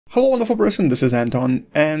Hello wonderful person, this is Anton,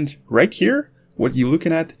 and right here, what you're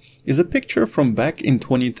looking at is a picture from back in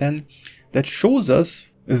 2010 that shows us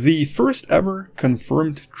the first ever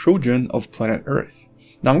confirmed Trojan of planet Earth.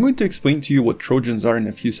 Now I'm going to explain to you what Trojans are in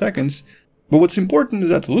a few seconds, but what's important is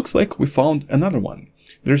that it looks like we found another one.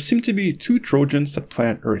 There seem to be two Trojans that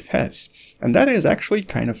planet Earth has, and that is actually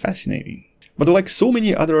kind of fascinating. But like so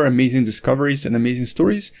many other amazing discoveries and amazing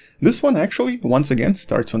stories, this one actually, once again,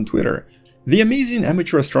 starts on Twitter. The amazing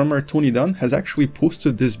amateur astronomer Tony Dunn has actually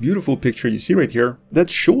posted this beautiful picture you see right here that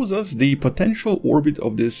shows us the potential orbit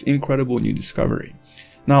of this incredible new discovery.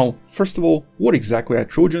 Now, first of all, what exactly are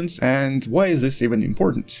Trojans and why is this even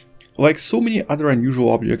important? Like so many other unusual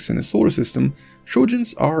objects in the solar system,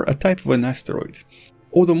 Trojans are a type of an asteroid.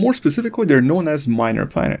 Although more specifically they're known as minor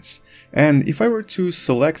planets. And if I were to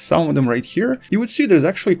select some of them right here, you would see there's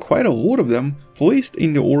actually quite a lot of them placed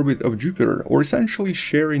in the orbit of Jupiter, or essentially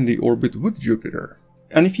sharing the orbit with Jupiter.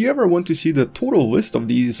 And if you ever want to see the total list of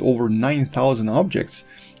these over 9,000 objects,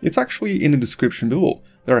 it's actually in the description below.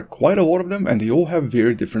 There are quite a lot of them and they all have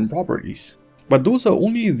very different properties. But those are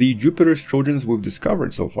only the Jupiter's Trojans we've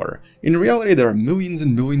discovered so far. In reality there are millions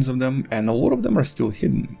and millions of them, and a lot of them are still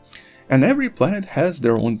hidden. And every planet has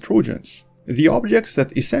their own Trojans. The objects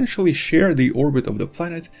that essentially share the orbit of the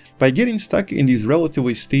planet by getting stuck in these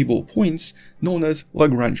relatively stable points known as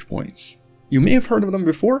Lagrange points. You may have heard of them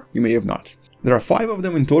before, you may have not. There are 5 of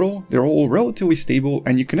them in total, they're all relatively stable,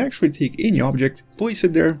 and you can actually take any object, place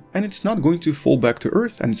it there, and it's not going to fall back to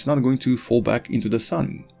Earth, and it's not going to fall back into the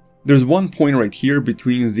Sun. There's one point right here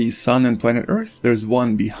between the Sun and planet Earth, there's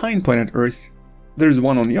one behind planet Earth, there's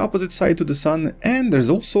one on the opposite side to the Sun, and there's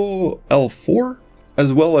also L4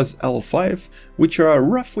 as well as L5, which are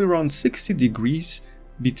roughly around 60 degrees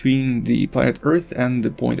between the planet Earth and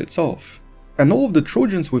the point itself. And all of the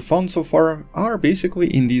Trojans we've found so far are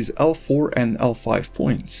basically in these L4 and L5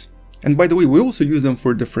 points. And by the way, we also use them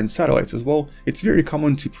for different satellites as well. It's very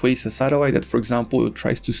common to place a satellite that, for example,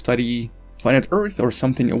 tries to study planet Earth or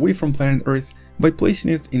something away from planet Earth by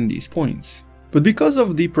placing it in these points. But because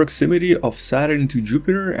of the proximity of Saturn to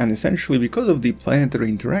Jupiter, and essentially because of the planetary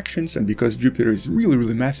interactions, and because Jupiter is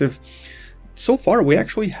really massive, so far we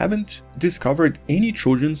actually haven't discovered any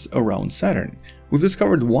Trojans around Saturn. We've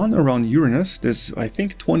discovered one around Uranus, there's I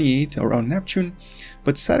think 28 around Neptune,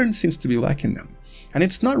 but Saturn seems to be lacking them. And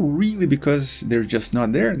it's not really because they're just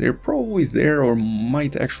not there, they're probably there or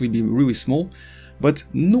might actually be really small, but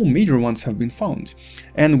no major ones have been found.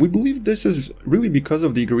 And we believe this is really because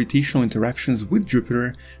of the gravitational interactions with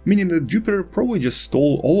Jupiter, meaning that Jupiter probably just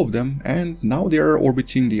stole all of them and now they are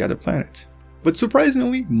orbiting the other planet. But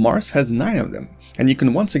surprisingly, Mars has 9 of them, and you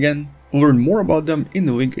can once again learn more about them in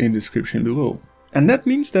the link in the description below. And that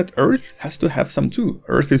means that Earth has to have some too.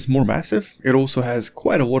 Earth is more massive, it also has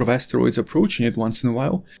quite a lot of asteroids approaching it once in a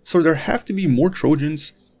while, so there have to be more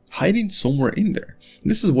Trojans hiding somewhere in there.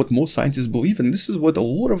 This is what most scientists believe, and this is what a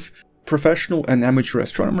lot of professional and amateur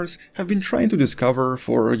astronomers have been trying to discover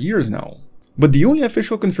for years now. But the only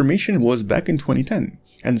official confirmation was back in 2010,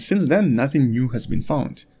 and since then nothing new has been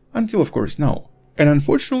found, until of course now. And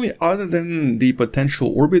unfortunately, other than the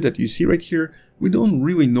potential orbit that you see right here, we don't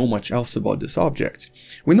really know much else about this object.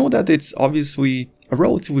 We know that it's obviously a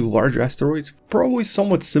relatively large asteroid, probably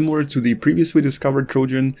somewhat similar to the previously discovered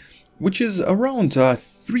Trojan, which is around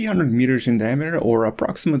 300 meters in diameter or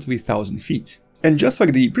approximately 1,000 feet. And just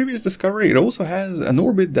like the previous discovery, it also has an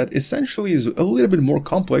orbit that essentially is a little bit more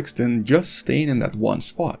complex than just staying in that one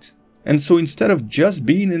spot. And so instead of just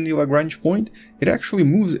being in the Lagrange point, it actually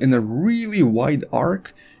moves in a really wide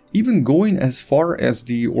arc, even going as far as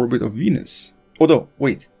the orbit of Venus. Although,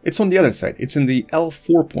 wait, it's on the other side, it's in the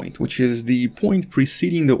L4 point, which is the point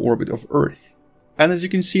preceding the orbit of Earth. And as you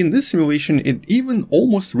can see in this simulation, it even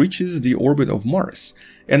almost reaches the orbit of Mars.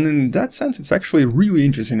 And in that sense, it's actually a really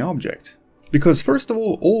interesting object. Because first of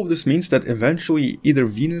all of this means that eventually either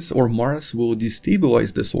Venus or Mars will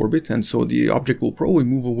destabilize this orbit, and so the object will probably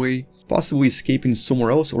move away, possibly escaping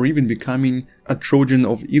somewhere else or even becoming a Trojan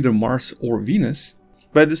of either Mars or Venus.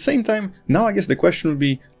 But at the same time, now I guess the question would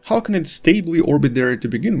be, how can it stably orbit there to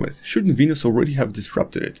begin with? Shouldn't Venus already have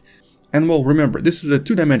disrupted it? And well, remember, this is a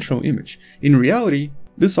two-dimensional image. In reality,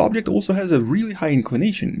 this object also has a really high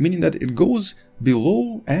inclination, meaning that it goes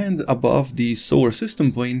below and above the solar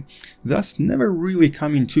system plane, thus never really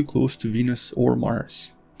coming too close to Venus or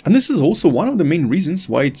Mars. And this is also one of the main reasons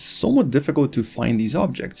why it's somewhat difficult to find these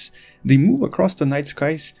objects. They move across the night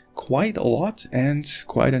skies quite a lot and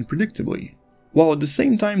quite unpredictably. while at the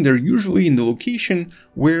same time they're usually in the location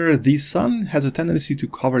where the sun has a tendency to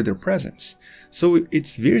cover their presence. So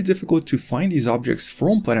it's very difficult to find these objects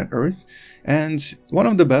from planet Earth, and one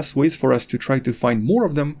of the best ways for us to try to find more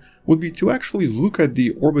of them would be to actually look at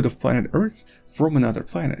the orbit of planet Earth from another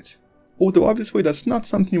planet. Although obviously that's not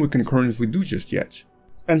something we can currently do just yet.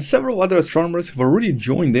 And several other astronomers have already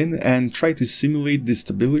joined in and tried to simulate the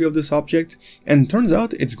stability of this object, and turns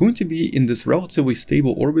out it's going to be in this relatively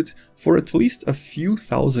stable orbit for at least a few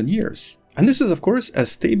thousand years. And this is of course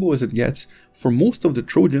as stable as it gets for most of the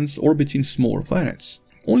Trojans orbiting smaller planets.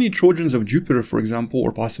 Only Trojans of Jupiter, for example,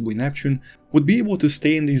 or possibly Neptune, would be able to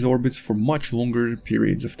stay in these orbits for much longer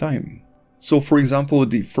periods of time. So for example,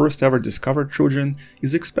 the first ever discovered Trojan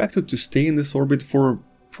is expected to stay in this orbit for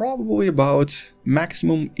probably about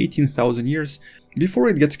maximum 18,000 years before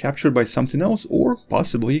it gets captured by something else or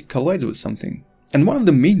possibly collides with something. And one of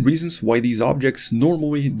the main reasons why these objects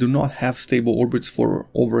normally do not have stable orbits for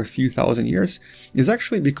over a few thousand years is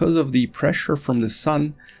actually because of the pressure from the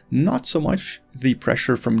sun, not so much the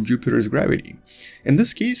pressure from Jupiter's gravity. In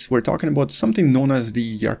this case, we're talking about something known as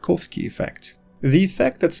the Yarkovsky effect. The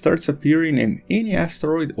effect that starts appearing in any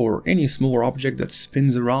asteroid or any smaller object that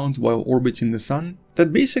spins around while orbiting the sun,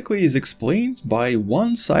 that basically is explained by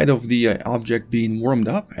one side of the object being warmed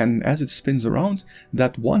up, and as it spins around,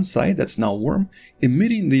 that one side that's now warm,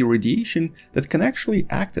 emitting the radiation that can actually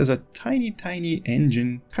act as a tiny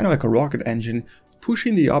engine, kind of like a rocket engine,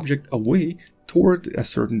 pushing the object away toward a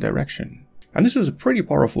certain direction. And this is a pretty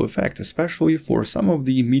powerful effect, especially for some of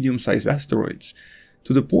the medium-sized asteroids,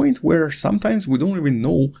 to the point where sometimes we don't even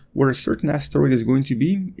know where a certain asteroid is going to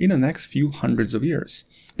be in the next few hundreds of years.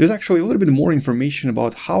 There's actually a little bit more information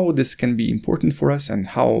about how this can be important for us and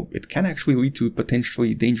how it can actually lead to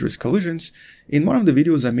potentially dangerous collisions in one of the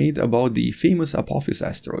videos I made about the famous Apophis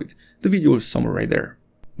asteroid. The video is somewhere right there.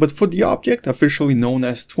 But for the object officially known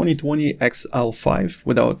as 2020 XL5,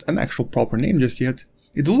 without an actual proper name just yet,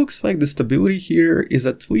 it looks like the stability here is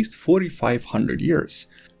at least 4,500 years.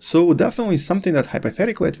 So definitely something that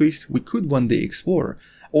hypothetically at least we could one day explore,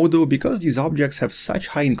 although because these objects have such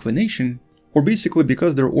high inclination, or basically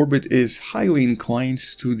because their orbit is highly inclined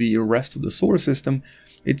to the rest of the solar system,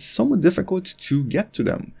 it's somewhat difficult to get to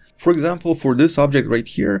them. For example, for this object right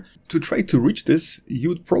here, to try to reach this, you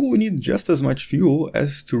would probably need just as much fuel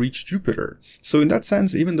as to reach Jupiter. So in that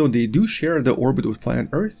sense, even though they do share the orbit with planet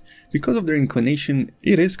Earth, because of their inclination,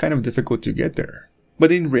 it is kind of difficult to get there.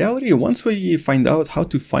 But in reality, once we find out how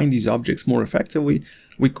to find these objects more effectively,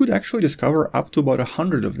 we could actually discover up to about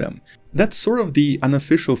 100 of them. That's sort of the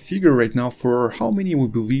unofficial figure right now for how many we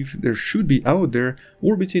believe there should be out there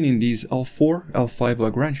orbiting in these L4, L5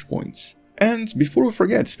 Lagrange points. And before we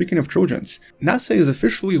forget, speaking of Trojans, NASA is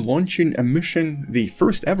officially launching a mission, the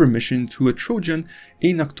first ever mission to a Trojan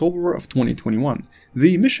in October of 2021.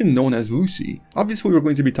 The mission known as Lucy. Obviously we're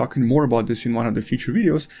going to be talking more about this in one of the future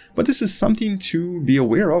videos, but this is something to be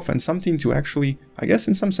aware of and something to actually, I guess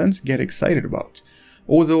in some sense, get excited about.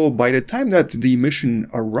 Although by the time that the mission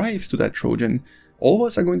arrives to that Trojan, all of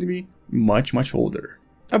us are going to be much older.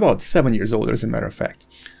 About 7 years older as a matter of fact.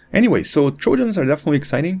 Anyway, so Trojans are definitely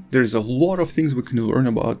exciting. There's a lot of things we can learn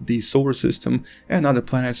about the solar system and other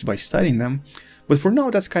planets by studying them, but for now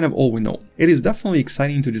that's kind of all we know. It is definitely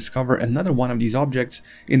exciting to discover another one of these objects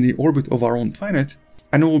in the orbit of our own planet,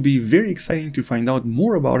 and it will be very exciting to find out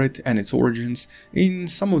more about it and its origins in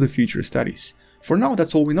some of the future studies. For now,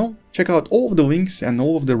 that's all we know. Check out all of the links and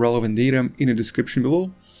all of the relevant data in the description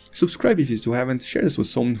below. Subscribe if you still haven't, share this with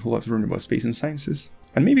someone who loves learning about space and sciences,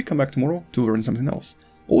 and maybe come back tomorrow to learn something else.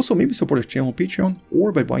 Also, maybe support this channel on Patreon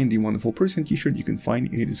or by buying the Wonderful Person t-shirt you can find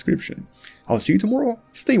in the description. I'll see you tomorrow,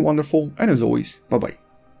 stay wonderful, and as always, bye bye.